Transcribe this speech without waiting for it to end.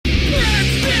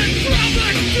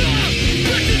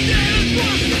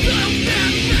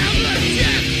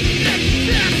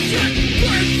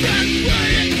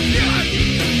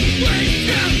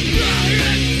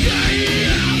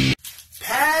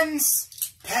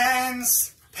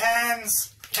Pens,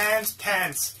 pens, pens,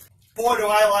 pens. Boy, do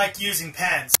I like using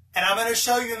pens. And I'm going to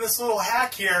show you in this little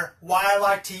hack here why I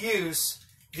like to use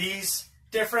these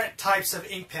different types of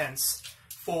ink pens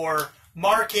for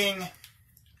marking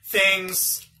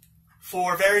things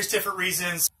for various different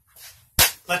reasons.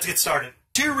 Let's get started.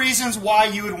 2 reasons why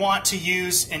you would want to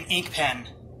use an ink pen.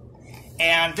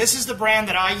 And this is the brand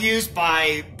that I use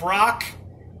by Brock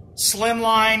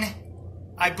Slimline.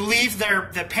 I believe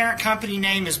the parent company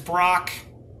name is Brock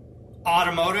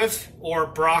Automotive or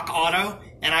Brock Auto.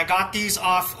 And I got these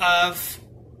off of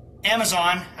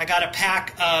Amazon. I got a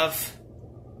pack of,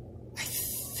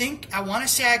 I want to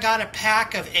say I got a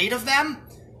pack of 8 of them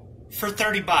for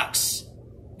 30 bucks.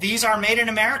 These are made in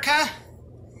America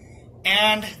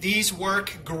and these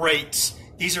work great.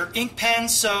 These are ink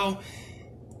pens, so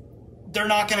they're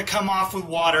not going to come off with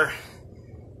water.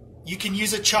 You can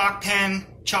use a chalk pen.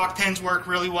 Chalk pens work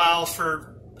really well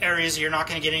for areas you're not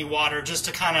going to get any water, just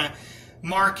to kind of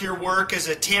mark your work as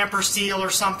a tamper seal or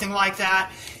something like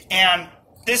that. And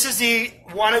this is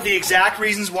one of the exact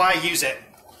reasons why I use it.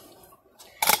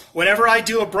 Whenever I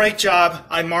do a brake job,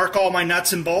 I mark all my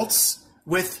nuts and bolts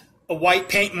with a white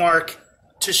paint mark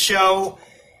to show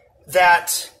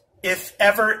that if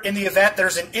ever in the event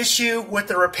there's an issue with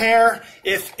the repair,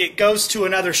 if it goes to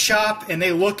another shop and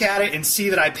they look at it and see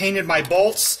that I painted my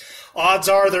bolts, odds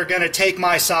are they're going to take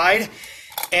my side.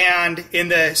 And in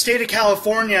the state of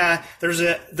California,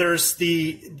 there's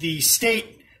the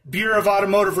State Bureau of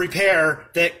Automotive Repair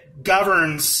that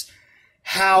governs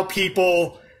how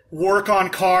people work on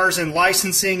cars and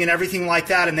licensing and everything like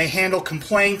that, and they handle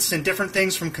complaints and different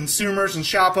things from consumers and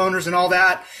shop owners and all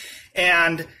that.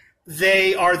 And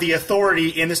they are the authority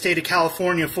in the state of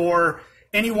California for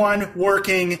anyone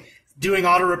working, doing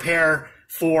auto repair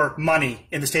for money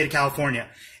in the state of California.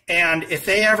 And if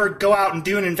they ever go out and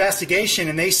do an investigation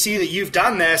and they see that you've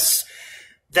done this,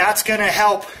 that's going to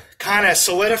help kind of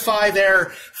solidify their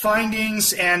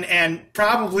findings and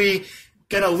probably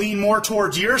going to lean more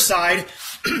towards your side.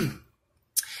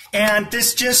 And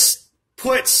this just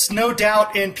puts no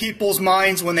doubt in people's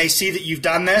minds when they see that you've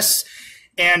done this,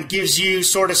 and gives you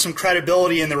sort of some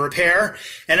credibility in the repair.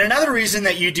 And another reason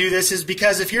that you do this is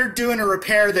because if you're doing a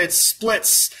repair that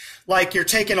splits, like you're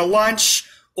taking a lunch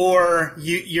or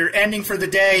you're ending for the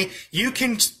day, you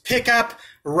can pick up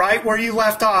right where you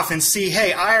left off and see,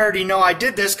 hey, I already know I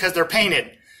did this because they're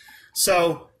painted.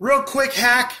 So real quick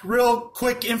hack, real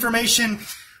quick information,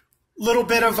 little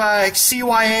bit of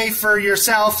CYA for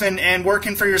yourself and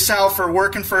working for yourself or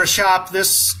working for a shop.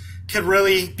 This could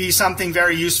really be something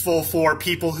very useful for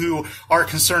people who are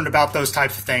concerned about those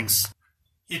types of things.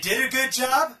 You did a good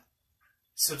job.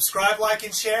 Subscribe, like,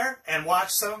 and share, and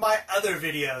watch some of my other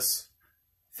videos.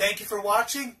 Thank you for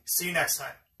watching. See you next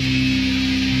time.